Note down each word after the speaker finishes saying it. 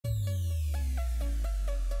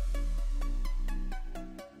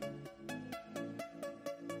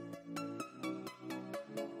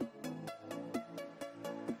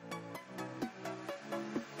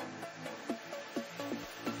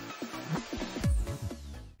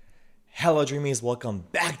Hello Dreamies, welcome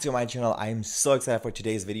back to my channel. I am so excited for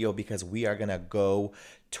today's video because we are gonna go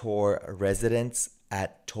tour residence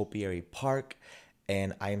at Topiary Park,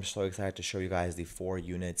 and I am so excited to show you guys the 4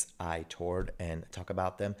 units I toured and talk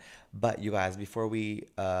about them. But you guys, before we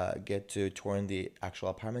get to touring the actual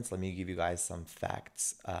apartments, let me give you guys some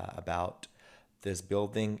facts about this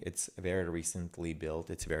building. It's very recently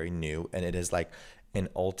built, it's very new, and it is like in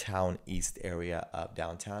Old Town East area of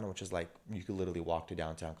downtown, which is like you could literally walk to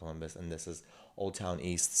downtown Columbus, and this is Old Town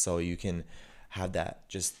East, so you can have that.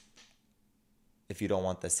 Just if you don't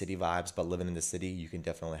want the city vibes but living in the city, you can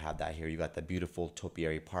definitely have that here. You got the beautiful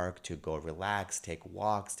Topiary Park to go relax, take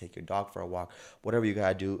walks, take your dog for a walk, whatever you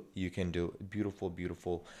gotta do, you can do.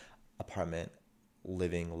 Beautiful apartment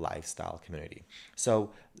living lifestyle community.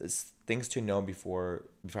 So things to know before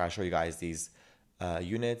I show you guys these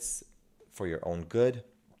units for your own good.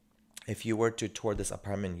 If you were to tour this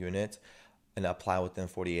apartment unit and apply within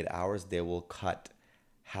 48 hours, they will cut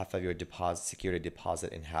half of your deposit, security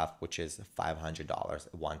deposit, in half, which is $500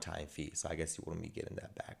 one-time fee. So I guess you wouldn't be getting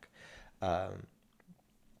that back.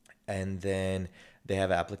 And then they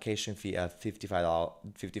have an application fee of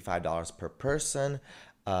 $55 per person.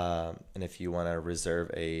 And if you want to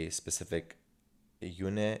reserve a specific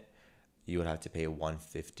unit, you would have to pay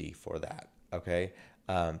 $150 for that. Okay.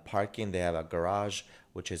 Parking, they have a garage,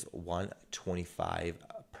 which is $125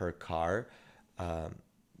 per car. And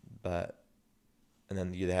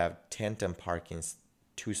then you have tandem parking,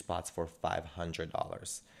 2 spots for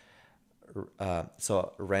 $500.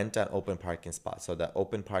 So rent an open parking spot. So the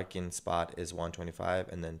open parking spot is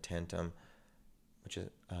 $125, and then tandem, which is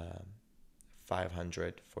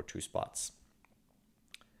 $500 for 2 spots.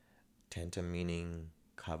 Tandem meaning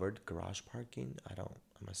covered garage parking.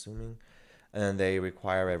 I'm assuming. And then they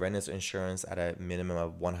require a renter's insurance at a minimum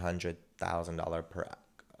of $100,000 per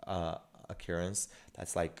occurrence.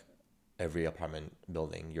 That's like every apartment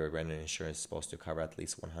building. Your renter insurance is supposed to cover at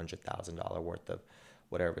least $100,000 worth of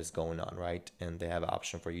whatever is going on, right? And they have an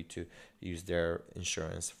option for you to use their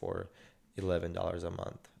insurance for $11 a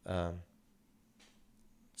month.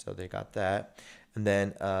 So they got that. And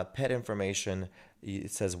then pet information,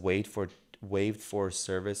 it says waived for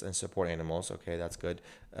service and support animals. Okay, that's good.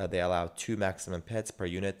 They allow 2 maximum pets per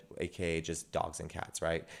unit, aka just dogs and cats,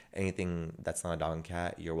 right? Anything that's not a dog and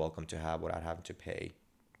cat, you're welcome to have without having to pay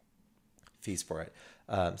fees for it.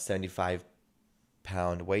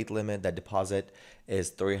 75-pound weight limit. That deposit is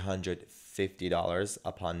 $350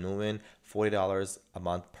 upon move-in, $40 a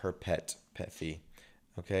month per pet fee.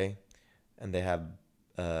 Okay, and they have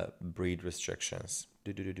breed restrictions.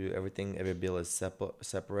 Every bill is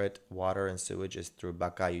separate. Water and sewage is through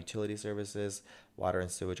Buckeye Utility Services. Water and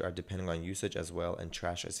sewage are depending on usage as well, and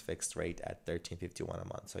trash is fixed rate at $13.51 a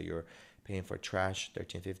month. So you're paying for trash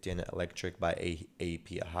 $13.50 and electric by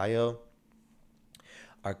AP Ohio.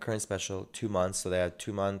 Our current special 2 months, so they have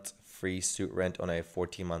 2-month free suite rent on a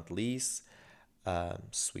 14-month lease.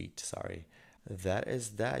 Sweet, sorry. That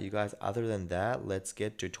is that, you guys. Other than that, let's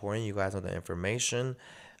get to touring you guys on the information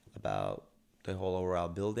about the whole overall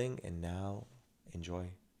building, and now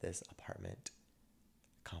enjoy this apartment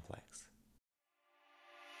complex.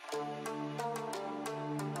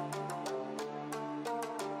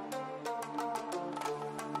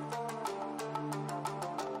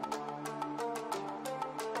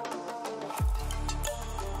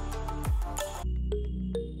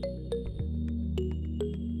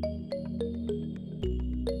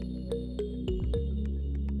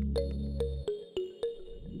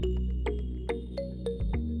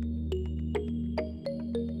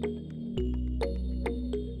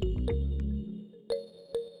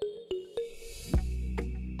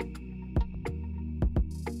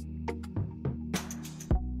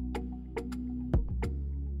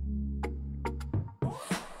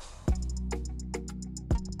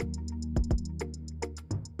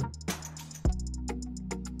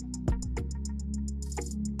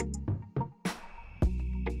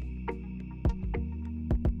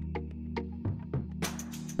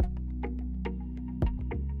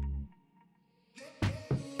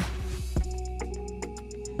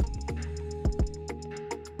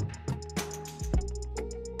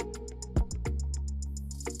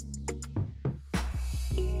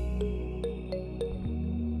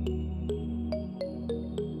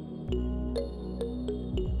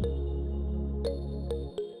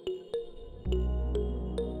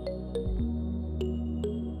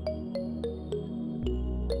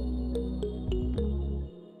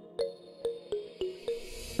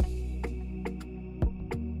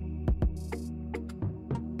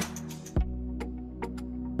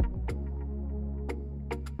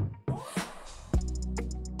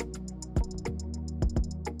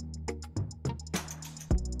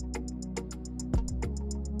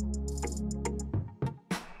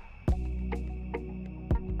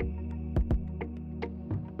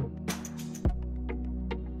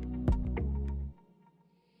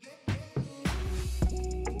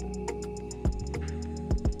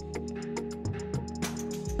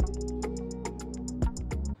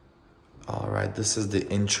 this is the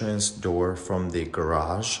entrance door from the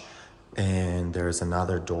garage, and there's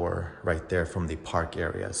another door right there from the park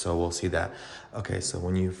area. So we'll see that. Okay, so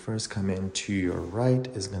when you first come in, to your right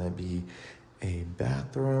is gonna be a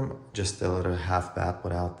bathroom, just a little half bath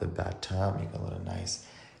without the bathtub. You got a little nice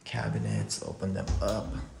cabinets, open them up.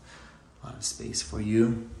 A lot of space for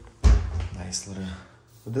you. Nice little,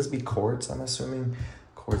 would this be quartz, I'm assuming?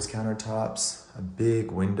 Quartz countertops, a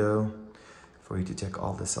big window for you to take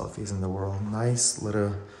all the selfies in the world. Nice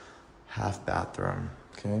little half bathroom,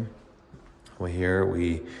 okay? Over here,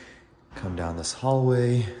 we come down this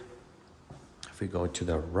hallway. If we go to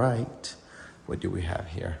the right, what do we have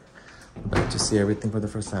here? We're about to see everything for the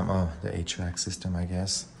first time. Oh, the HVAC system, I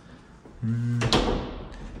guess. And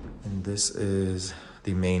this is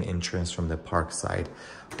the main entrance from the park side.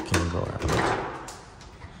 We can go around.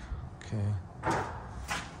 Okay.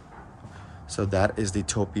 So that is the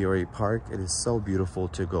Topiary Park. It is so beautiful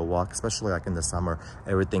to go walk, especially like in the summer.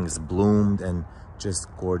 Everything's bloomed and just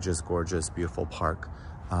gorgeous, gorgeous, beautiful park.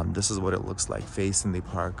 This is what it looks like facing the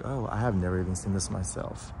park. Oh, I have never even seen this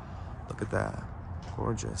myself. Look at that,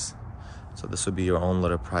 gorgeous. So this would be your own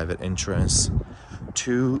little private entrance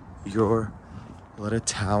to your little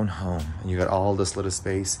town home. And you got all this little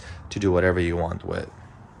space to do whatever you want with.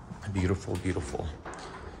 Beautiful, beautiful.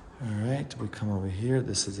 All right, we come over here.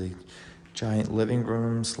 This is a giant living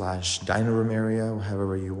room slash dining room area,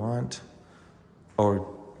 however you want. Or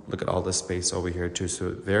look at all the space over here too.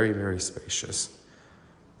 So very, very spacious.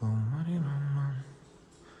 All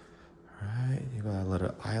right, you got a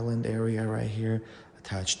little island area right here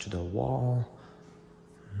attached to the wall.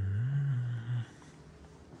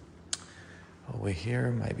 Over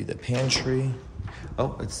here might be the pantry.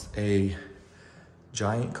 Oh, it's a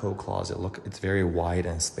giant coat closet. Look, it's very wide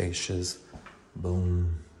and spacious.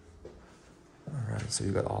 Boom. All right, so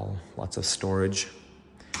you got lots of storage.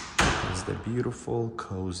 There's the beautiful,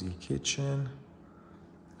 cozy kitchen.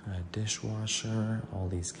 Got a dishwasher, all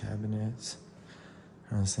these cabinets. You know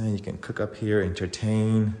what I'm saying? You can cook up here,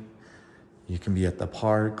 entertain. You can be at the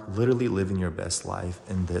park, literally living your best life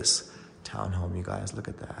in this townhome, you guys. Look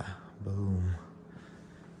at that. Boom.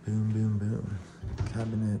 Boom, boom, boom.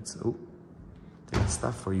 Cabinets. Oh, they got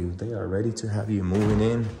stuff for you. They are ready to have you moving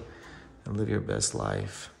in and live your best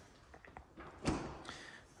life. All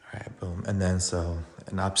right, boom. And then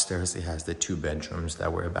and upstairs it has the 2 bedrooms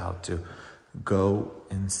that we're about to go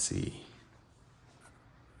and see.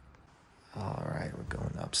 All right, we're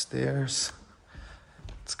going upstairs.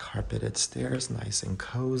 It's carpeted stairs, nice and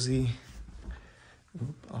cozy.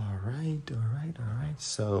 All right.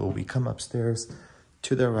 So we come upstairs.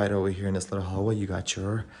 To the right over here in this little hallway, you got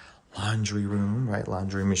your laundry room, right?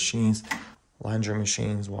 Laundry machines,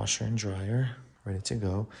 washer and dryer, ready to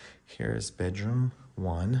go. Here's bedroom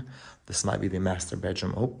 1. This might be the master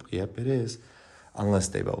bedroom. Oh, yep, it is. Unless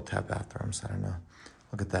they both have bathrooms, I don't know.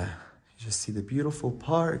 Look at that. You just see the beautiful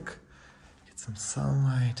park. Get some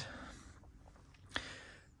sunlight.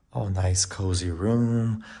 Oh, nice cozy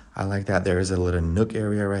room. I like that. There is a little nook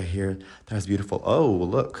area right here. That's beautiful. Oh,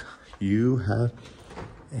 look, you have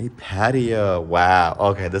a patio. Wow.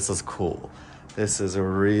 Okay, this is cool. This is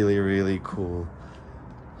really, really cool.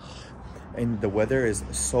 And the weather is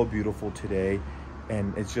so beautiful today,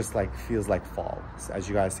 and it's just like feels like fall. So as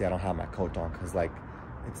you guys see, I don't have my coat on because like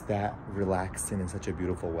it's that relaxing and such a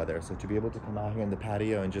beautiful weather. So to be able to come out here in the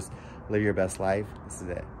patio and just live your best life, this is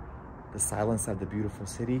it. The silence of the beautiful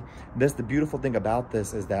city. That's the beautiful thing about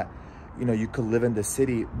this is that, you know, you could live in the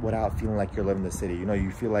city without feeling like you're living in the city. You know,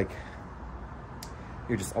 you feel like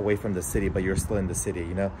you're just away from the city, but you're still in the city,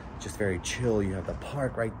 you know? Just very chill. You have the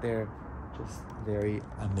park right there. Just very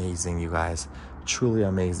amazing, you guys. Truly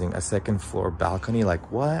amazing. A 2nd floor balcony,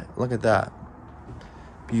 like what? Look at that.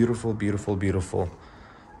 Beautiful, beautiful, beautiful.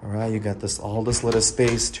 All right, you got all this little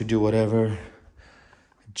space to do whatever.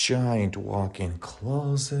 Giant walk-in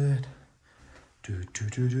closet. But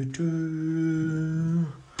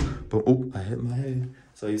oh, I hit my head.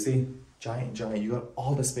 So you see, giant. You got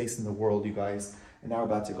all the space in the world, you guys. And now we're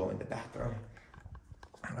about to go in the bathroom.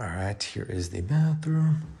 All right, here is the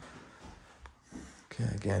bathroom. Okay,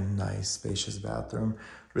 again, nice, spacious bathroom.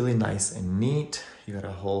 Really nice and neat. You got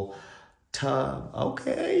a whole tub.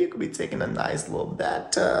 Okay, you could be taking a nice little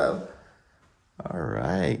bathtub. All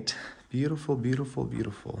right, beautiful, beautiful,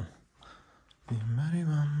 beautiful.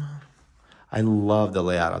 I love the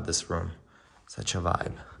layout of this room. Such a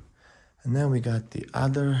vibe. And then we got the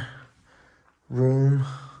other room.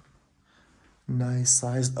 Nice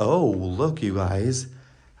size. Oh, look, you guys.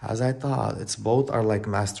 As I thought, both are like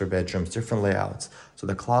master bedrooms, different layouts. So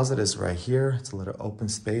the closet is right here. It's a little open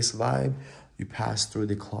space vibe. You pass through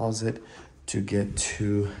the closet to get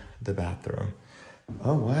to the bathroom.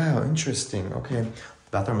 Oh, wow, interesting. Okay.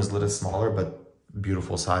 Bathroom is a little smaller, but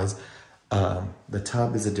beautiful size. The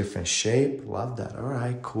tub is a different shape. Love that. All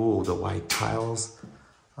right, cool. The white tiles.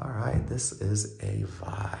 All right, this is a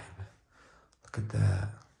vibe. Look at that.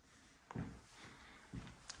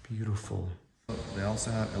 Beautiful. They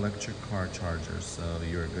also have electric car chargers, so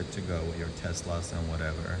you're good to go with your Teslas and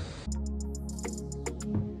whatever.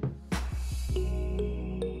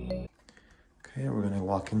 Okay, we're gonna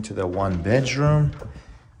walk into the one bedroom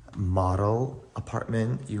model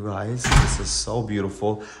apartment, you guys. This is so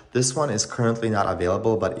beautiful. This one is currently not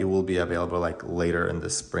available, but it will be available like later in the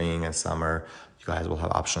spring and summer. You guys will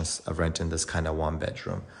have options of renting this kind of one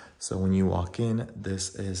bedroom. So when you walk in,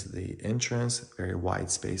 this is the entrance, very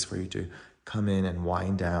wide space for you to come in and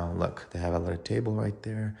wind down. Look, they have a little table right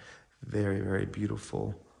there. Very, very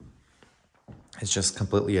beautiful. It's just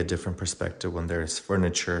completely a different perspective when there's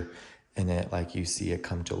furniture in it, like you see it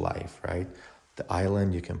come to life, right? The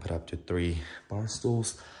island, you can put up to 3 bar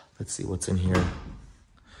stools. Let's see what's in here.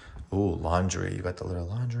 Oh, laundry. You got the little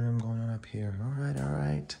laundry room going on up here. All right, all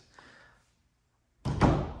right.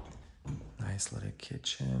 Nice little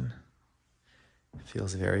kitchen. It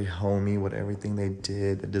feels very homey with everything they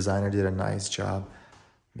did. The designer did a nice job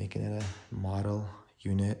making it a model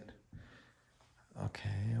unit.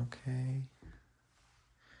 Okay, okay.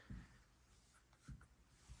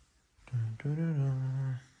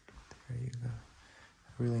 There you go.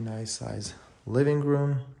 Really nice size living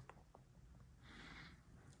room.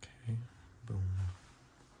 Okay, boom.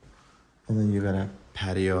 And then you got a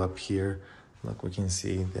patio up here. Look, we can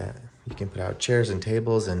see that you can put out chairs and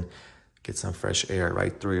tables and get some fresh air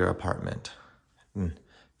right through your apartment and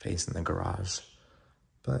facing the garage.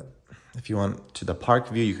 But if you want to the park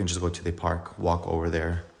view, you can just go to the park, walk over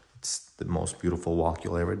there. It's the most beautiful walk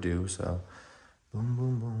you'll ever do. So boom,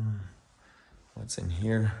 boom, boom. What's in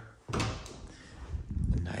here?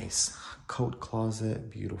 A nice coat closet,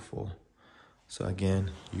 beautiful. So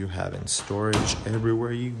again, you having storage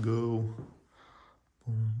everywhere you go.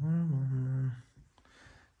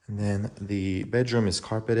 And then the bedroom is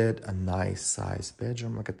carpeted, a nice size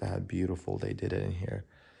bedroom. Look at that, beautiful. They did it in here.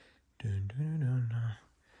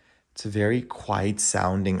 It's a very quiet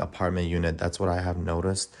sounding apartment unit. That's what I have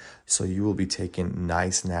noticed. So you will be taking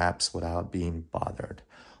nice naps without being bothered.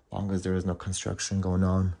 Long as there is no construction going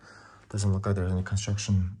on. Doesn't look like there's any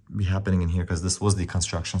construction be happening in here because this was the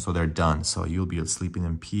construction, so they're done. So you'll be sleeping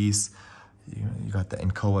in peace. You got the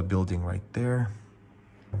Incoa building right there.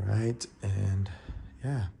 All right, and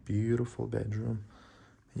yeah, beautiful bedroom.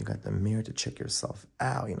 You got the mirror to check yourself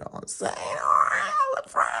out, you know what I'm saying? All right, I look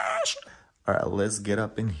fresh. All right, let's get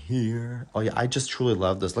up in here. Oh yeah, I just truly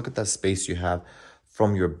love this. Look at that space you have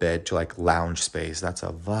from your bed to like lounge space. That's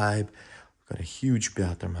a vibe. We've got a huge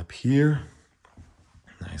bathroom up here.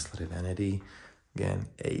 Nice little vanity. Again,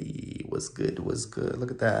 hey, was good, was good.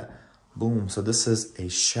 Look at that. Boom. So this is a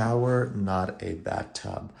shower, not a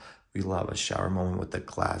bathtub. We love a shower moment with the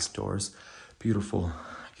glass doors. Beautiful.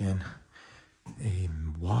 Again, a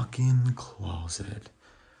walk-in closet.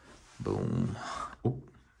 Boom. Oh,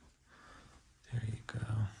 there you go.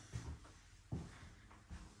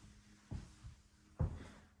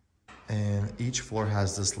 And each floor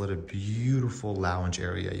has this little beautiful lounge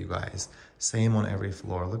area, you guys. Same on every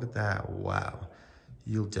floor. Look at that. Wow.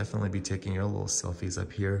 You'll definitely be taking your little selfies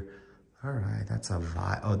up here. All right, that's a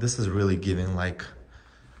vibe. Oh, this is really giving like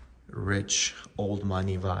rich old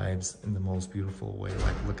money vibes in the most beautiful way.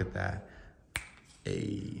 Like, look at that.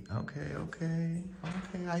 Hey, okay, okay,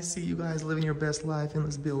 okay. I see you guys living your best life in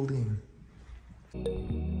this building.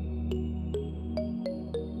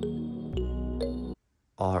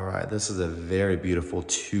 All right, this is a very beautiful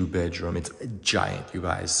 2-bedroom. It's a giant, you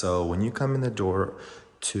guys. So when you come in the door,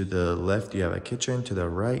 to the left, you have a kitchen. To the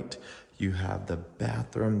right, you have the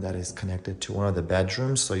bathroom that is connected to one of the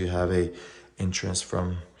bedrooms. So you have a entrance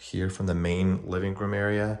from here, from the main living room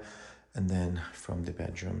area, and then from the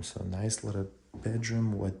bedroom. So nice little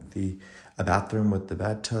bedroom with a bathroom with the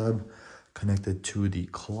bathtub connected to the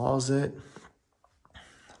closet.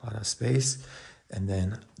 A lot of space. And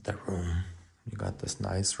then the room. You got this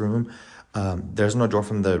nice room. There's no door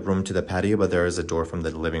from the room to the patio, but there is a door from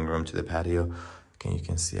the living room to the patio. Okay, you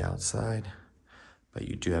can see outside, but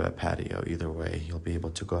you do have a patio. Either way, you'll be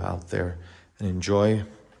able to go out there and enjoy.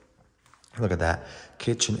 Look at that.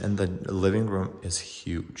 Kitchen and the living room is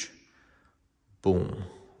huge. Boom.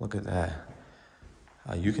 Look at that.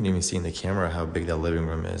 You can even see in the camera how big that living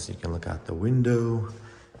room is. You can look out the window.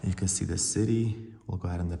 And you can see the city. We'll go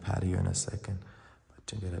out in the patio in a second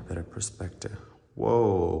to get a better perspective.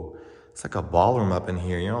 Whoa, it's like a ballroom up in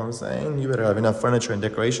here, you know what I'm saying? You better have enough furniture and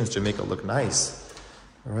decorations to make it look nice.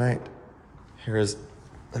 All right, Here's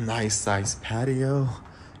a nice sized patio.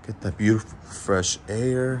 Get that beautiful fresh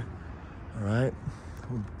air. All right.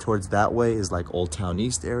 Towards that way is like Old Town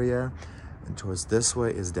East area. And towards this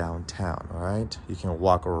way is downtown. All right. You can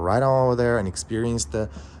walk right on over there and experience the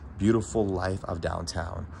beautiful life of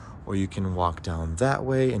downtown. Or you can walk down that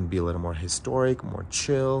way and be a little more historic, more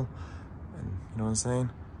chill. And you know what I'm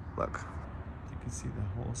saying? Look, you can see the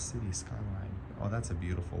whole city skyline. Oh, that's a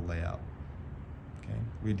beautiful layout. Okay,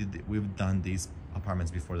 we've done these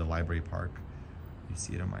apartments before, the library park. You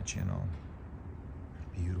see it on my channel.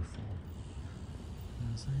 Beautiful. You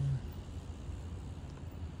know what I'm saying?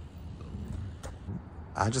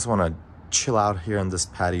 I just want to chill out here in this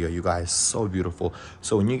patio, you guys. So beautiful.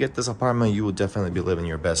 So when you get this apartment, you will definitely be living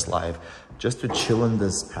your best life. Just to chill in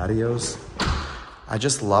these patios, I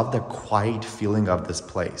just love the quiet feeling of this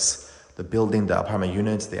place. The building, the apartment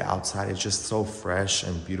units, the outside is just so fresh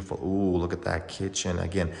and beautiful. Ooh, look at that kitchen.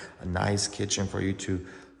 Again, a nice kitchen for you to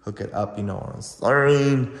hook it up, you know what I'm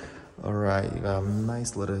saying? All right, you got a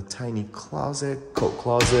nice little tiny closet, coat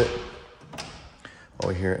closet.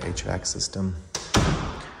 Over here, HVAC system.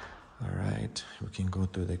 All right, we can go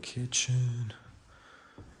through the kitchen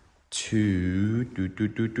to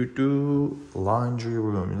laundry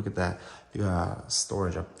room. Look at that. You got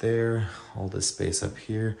storage up there, all this space up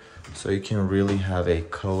here. So you can really have a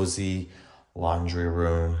cozy laundry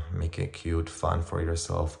room, make it cute, fun for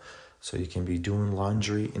yourself. So you can be doing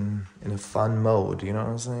laundry in a fun mode, you know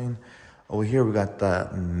what I'm saying? Over here, we got the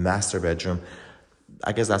master bedroom.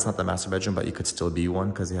 I guess that's not the master bedroom, but you could still be one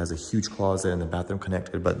because it has a huge closet and the bathroom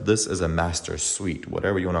connected. But this is a master suite,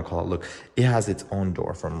 whatever you want to call it. Look, it has its own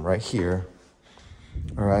door from right here.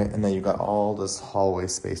 All right, and then you got all this hallway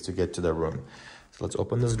space to get to the room. So let's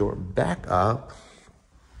open this door back up.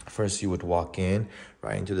 First, you would walk in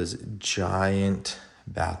right into this giant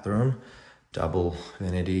bathroom, double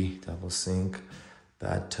vanity, double sink,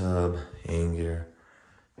 bathtub, hang here.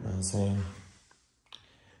 You know what I'm saying?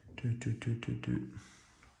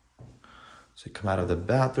 So you come out of the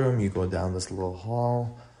bathroom, you go down this little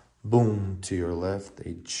hall, boom, to your left,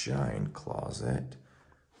 a giant closet,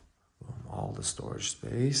 boom, all the storage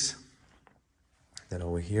space. Then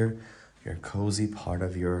over here, your cozy part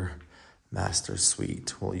of your master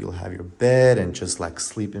suite. Well, you'll have your bed and just like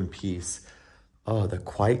sleep in peace. Oh, the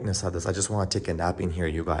quietness of this. I just want to take a nap in here,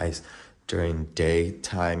 you guys, during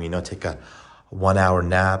daytime, you know, take a 1 hour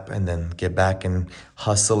nap and then get back and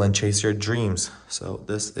hustle and chase your dreams. So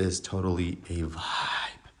this is totally a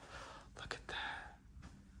vibe. Look at that.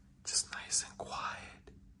 Just nice and quiet.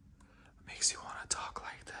 Makes you want to talk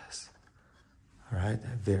like this. All right.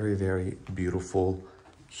 Very, very beautiful,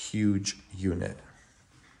 huge unit.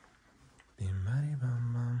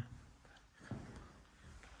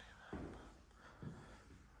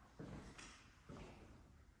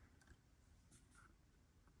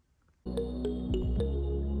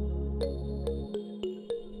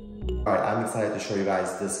 All right, I'm excited to show you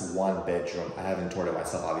guys this one bedroom. I haven't toured it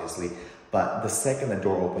myself, obviously, but the second the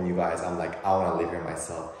door opened, you guys, I'm like, I want to live here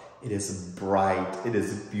myself. It is bright, it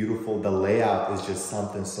is beautiful. The layout is just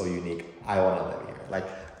something so unique. I want to live here.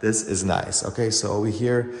 Like, this is nice. Okay, so over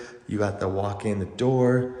here, you got the walk-in, the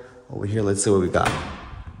door. Over here, let's see what we got.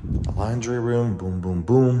 The laundry room, boom, boom,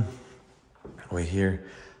 boom. Over here,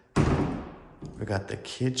 we got the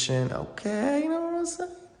kitchen. Okay, you know what I'm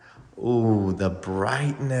saying? Ooh, the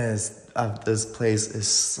brightness of this place is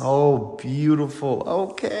so beautiful.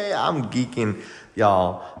 Okay, I'm geeking,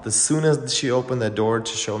 y'all. As soon as she opened the door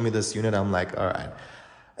to show me this unit, I'm like, all right.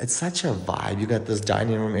 It's such a vibe. You got this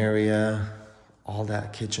dining room area, all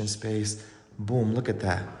that kitchen space. Boom, look at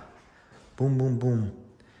that. Boom, boom, boom.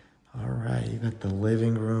 All right, you got the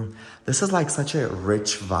living room. This is like such a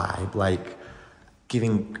rich vibe, like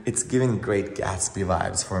it's giving Great Gatsby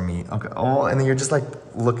vibes for me. Okay, oh, and then you're just like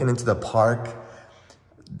looking into the park.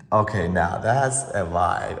 Okay, now that's a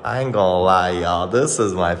vibe. I ain't gonna lie, y'all. This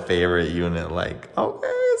is my favorite unit. Like, okay,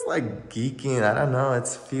 it's like geeking. I don't know. It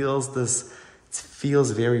feels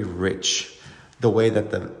very rich. The way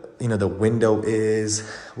that the window is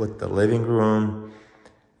with the living room.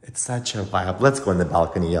 It's such a vibe. Let's go in the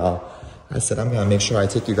balcony, y'all. I said I'm gonna make sure I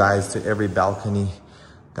take you guys to every balcony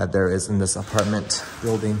that there is in this apartment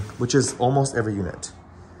building, which is almost every unit.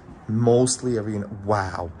 Mostly every unit.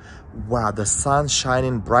 Wow. Wow, the sun's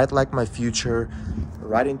shining bright like my future,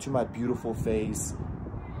 right into my beautiful face.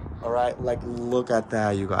 All right, like look at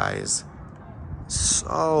that, you guys.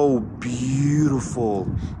 So beautiful.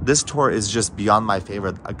 This tour is just beyond my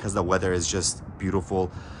favorite because the weather is just beautiful.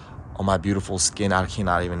 On my beautiful skin, I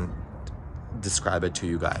cannot even describe it to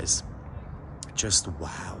you guys. Just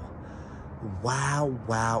wow. Wow,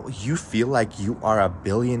 wow. You feel like you are a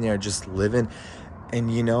billionaire just living in,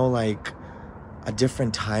 you know, like a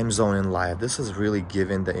different time zone in life. This is really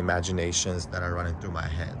giving the imaginations that are running through my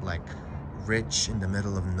head. Like rich in the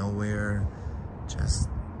middle of nowhere, just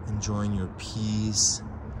enjoying your peace.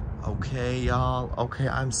 Okay, y'all. Okay,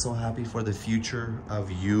 I'm so happy for the future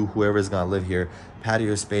of you, whoever is gonna live here.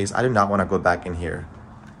 Patio space. I do not want to go back in here.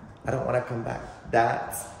 I don't want to come back.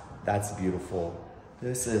 That's beautiful.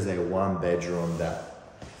 This is a one bedroom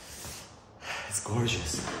that it's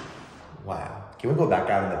gorgeous. Wow. Can we go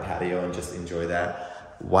back out in the patio and just enjoy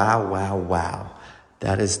that? Wow, wow, wow.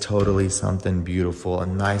 That is totally something beautiful. A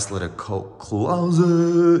nice little coat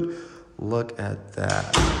closet. Look at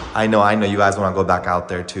that. I know you guys want to go back out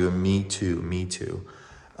there too. Me too.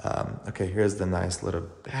 Okay, here's the nice little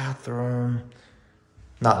bathroom.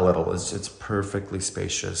 Not little, it's perfectly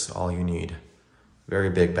spacious, all you need.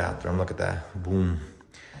 Very big bathroom, look at that, boom.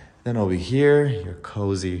 Then over here, your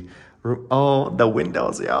cozy room. Oh, the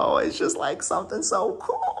windows, yo, it's just like something so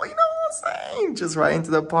cool, you know what I'm saying? Just right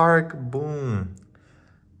into the park, boom.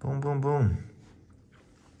 Boom, boom, boom.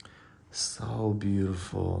 So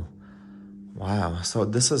beautiful. Wow, so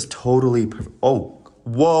this is totally perfect. Oh,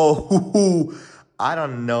 whoa. I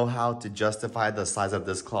don't know how to justify the size of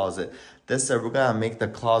this closet. We're gonna make the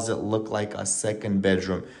closet look like a second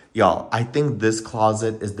bedroom. Y'all, I think this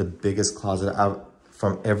closet is the biggest closet out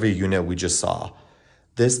from every unit we just saw.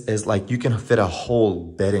 This is like, you can fit a whole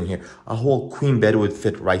bed in here. A whole queen bed would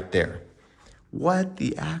fit right there. What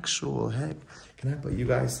the actual heck? Can I put you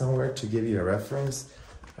guys somewhere to give you a reference?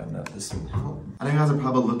 I don't know if this will help. I know you guys are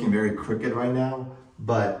probably looking very crooked right now,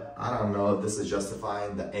 but I don't know if this is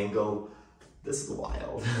justifying the angle. This is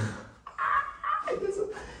wild.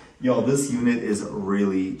 Yo, this unit is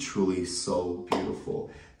really, truly so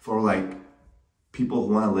beautiful. For like people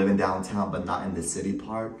who want to live in downtown but not in the city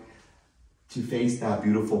part, to face that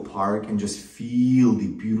beautiful park and just feel the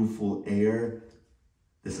beautiful air,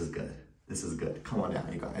 this is good. This is good. Come on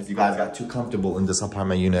down, you guys. You guys got too comfortable in this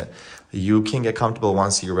apartment unit. You can get comfortable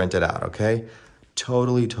once you rent it out, okay?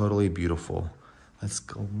 Totally, totally beautiful. Let's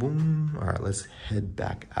go, boom. All right, let's head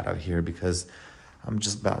back out of here because I'm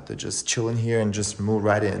just about to just chill in here and just move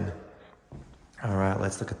right in. All right,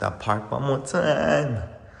 let's look at that park one more time.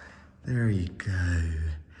 There you go.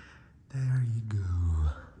 There you go.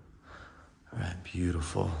 All right,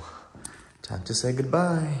 beautiful. Time to say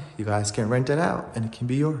goodbye. You guys can rent it out and it can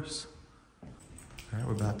be yours. All right,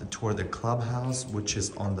 we're about to tour the clubhouse, which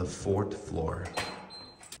is on the 4th floor.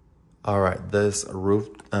 All right, this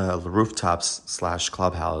rooftops slash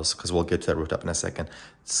clubhouse, because we'll get to that rooftop in a second.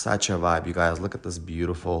 Such a vibe, you guys. Look at this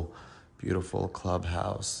beautiful, beautiful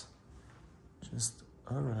clubhouse. Just,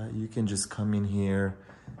 all right, you can just come in here,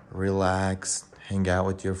 relax, hang out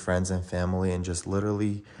with your friends and family, and just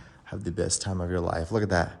literally have the best time of your life. Look at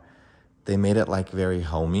that. They made it like very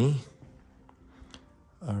homey.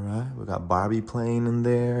 All right, we got Barbie playing in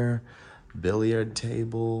there, billiard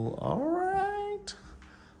table, all right.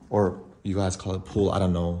 Or you guys call it pool, I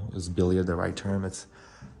don't know. Is billiard the right term? It's,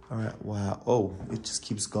 all right, wow. Oh, it just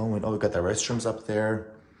keeps going. Oh, we got the restrooms up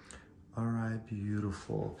there. All right,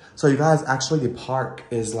 beautiful. So you guys, actually the park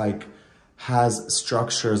is like, has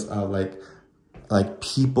structures of like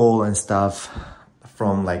people and stuff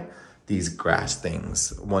from like these grass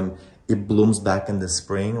things. When it blooms back in the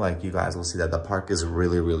spring, like you guys will see that the park is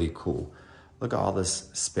really, really cool. Look at all this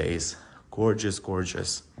space. Gorgeous,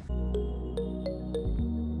 gorgeous.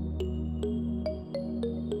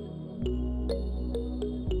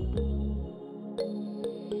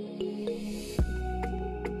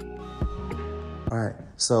 All right,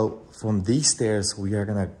 so from these stairs, we are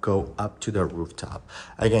gonna go up to the rooftop.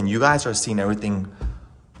 Again, you guys are seeing everything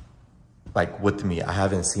like with me. I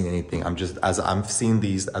haven't seen anything. I'm seeing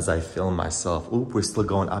these as I film myself. Oop, we're still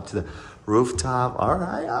going up to the rooftop. All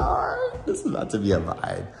right. This is about to be a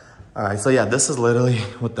vibe. All right, so yeah, this is literally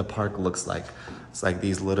what the park looks like. It's like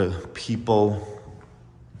these little people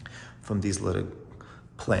from these little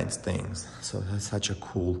plants things. So that's such a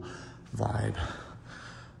cool vibe.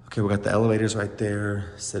 Okay, we got the elevators right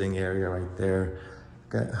there, sitting area right there.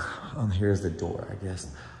 Here's the door, I guess.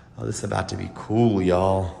 Oh, this is about to be cool,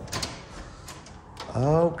 y'all.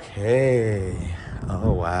 Okay.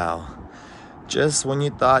 Oh, wow. Just when you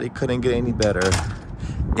thought it couldn't get any better,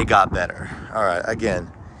 it got better. All right,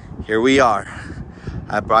 again, here we are.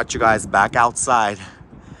 I brought you guys back outside.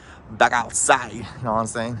 Back outside, you know what I'm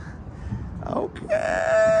saying?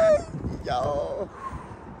 Okay, yo.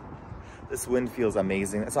 This wind feels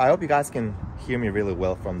amazing. So I hope you guys can hear me really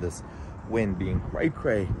well from this wind being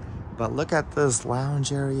cray-cray. But look at this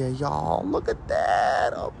lounge area, y'all. Look at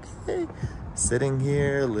that, okay. sitting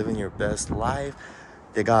here, living your best life.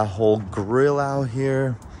 They got a whole grill out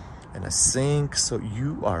here and a sink, so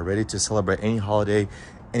you are ready to celebrate any holiday,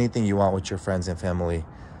 anything you want with your friends and family.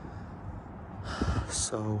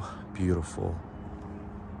 So beautiful.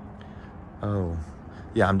 Oh,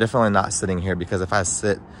 yeah, I'm definitely not sitting here because if I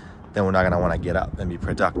sit, then we're not gonna want to get up and be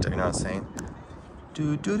productive, you know what I'm saying?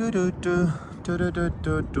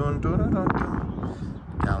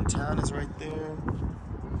 Downtown is right there.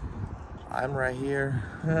 I'm right here.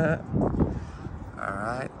 All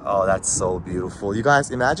right. Oh, that's so beautiful. You guys,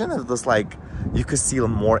 imagine if this, like, you could see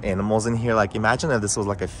more animals in here. Like, imagine if this was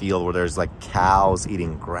like a field where there's like cows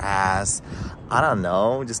eating grass. I don't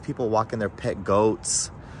know, just people walking their pet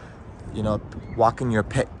goats, you know, walking your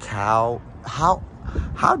pet cow.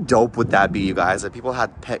 How dope would that be, you guys? If people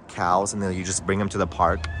had pet cows and then you just bring them to the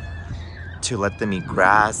park to let them eat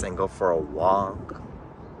grass and go for a walk.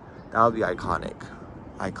 That would be iconic.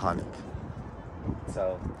 Iconic.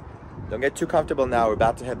 So don't get too comfortable now. We're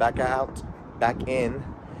about to head back in.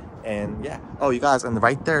 And yeah. Oh, you guys, and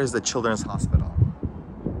right there is the Children's Hospital.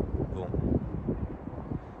 Boom.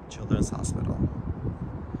 Children's Hospital.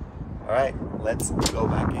 All right, let's go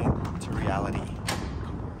back into reality.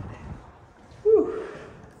 Whew.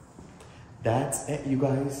 That's it, you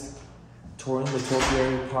guys. Touring the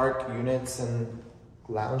Topiary Park units and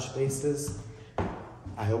lounge spaces.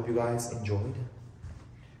 I hope you guys enjoyed.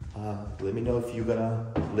 Let me know if you're gonna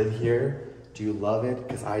live here. Do you love it?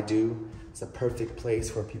 Because I do. It's a perfect place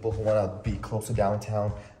for people who wanna be close to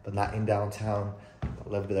downtown, but not in downtown,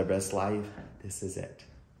 but live their best life. This is it.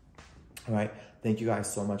 All right, thank you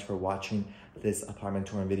guys so much for watching this apartment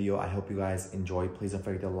touring video. I hope you guys enjoyed. Please don't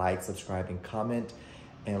forget to like, subscribe, and comment.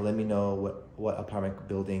 And let me know what apartment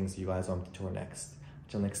buildings you guys want to tour next.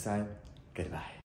 Until next time, goodbye.